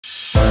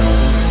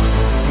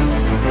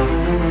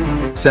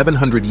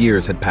700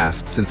 years had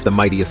passed since the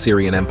mighty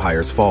Assyrian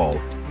Empire's fall,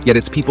 yet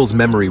its people's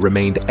memory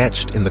remained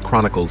etched in the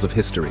chronicles of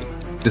history.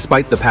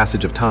 Despite the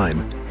passage of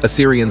time,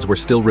 Assyrians were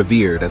still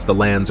revered as the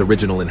land's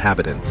original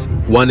inhabitants.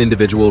 One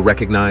individual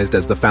recognized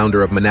as the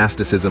founder of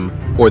monasticism,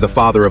 or the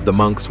father of the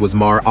monks, was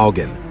Mar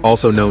Awgin,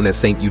 also known as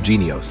Saint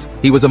Eugenios.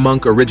 He was a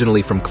monk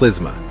originally from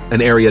Klizma,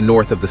 an area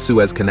north of the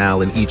Suez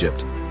Canal in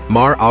Egypt.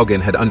 Mar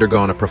Awgin had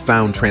undergone a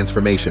profound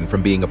transformation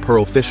from being a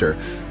pearl fisher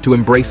to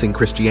embracing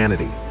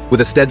Christianity. With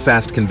a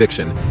steadfast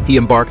conviction, he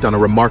embarked on a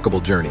remarkable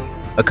journey,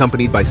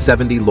 accompanied by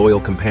 70 loyal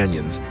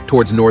companions,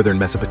 towards northern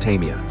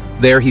Mesopotamia.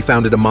 There he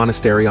founded a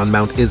monastery on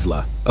Mount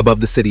Isla, above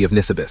the city of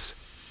Nisibis.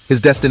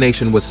 His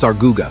destination was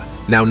Sarguga,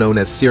 now known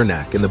as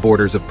Sirnak, in the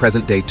borders of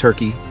present-day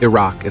Turkey,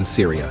 Iraq, and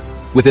Syria.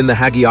 Within the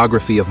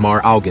hagiography of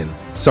Mar Awgin,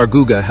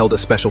 Sarguga held a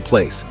special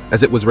place,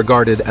 as it was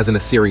regarded as an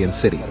Assyrian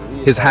city.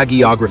 His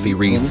hagiography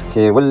reads,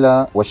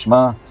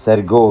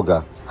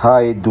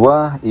 هاي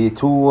الدواء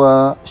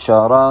إيتوا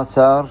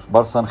شاراسار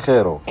برصن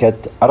خيرو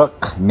كت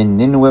عرق من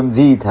ننوى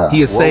مذيتها.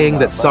 He is saying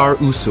that Sar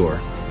Usur,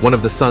 one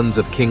of the sons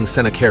of King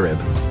Sennacherib,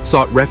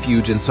 sought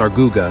refuge in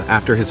Sarguga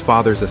after his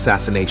father's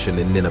assassination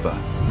in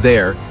Nineveh.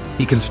 There,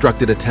 he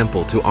constructed a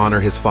temple to honor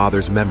his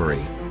father's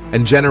memory,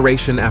 and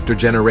generation after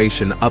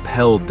generation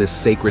upheld this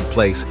sacred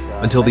place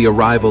until the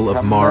arrival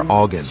of Mar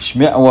Awgin.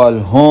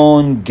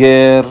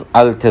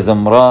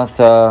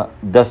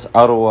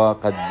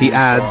 He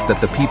adds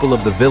that the people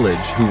of the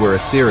village, who were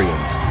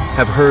Assyrians,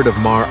 have heard of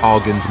Mar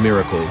Awgin's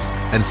miracles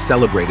and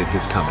celebrated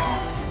his coming.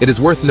 It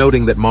is worth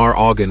noting that Mar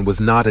Awgin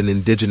was not an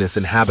indigenous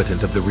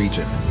inhabitant of the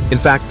region. In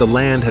fact, the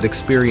land had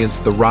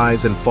experienced the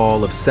rise and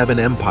fall of 7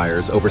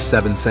 empires over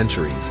 7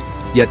 centuries.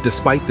 Yet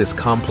despite this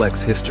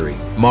complex history,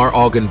 Mar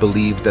Awgin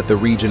believed that the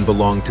region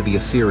belonged to the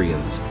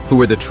Assyrians, who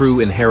were the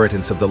true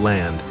inheritants of the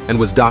land, and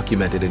was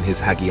documented in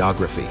his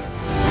hagiography.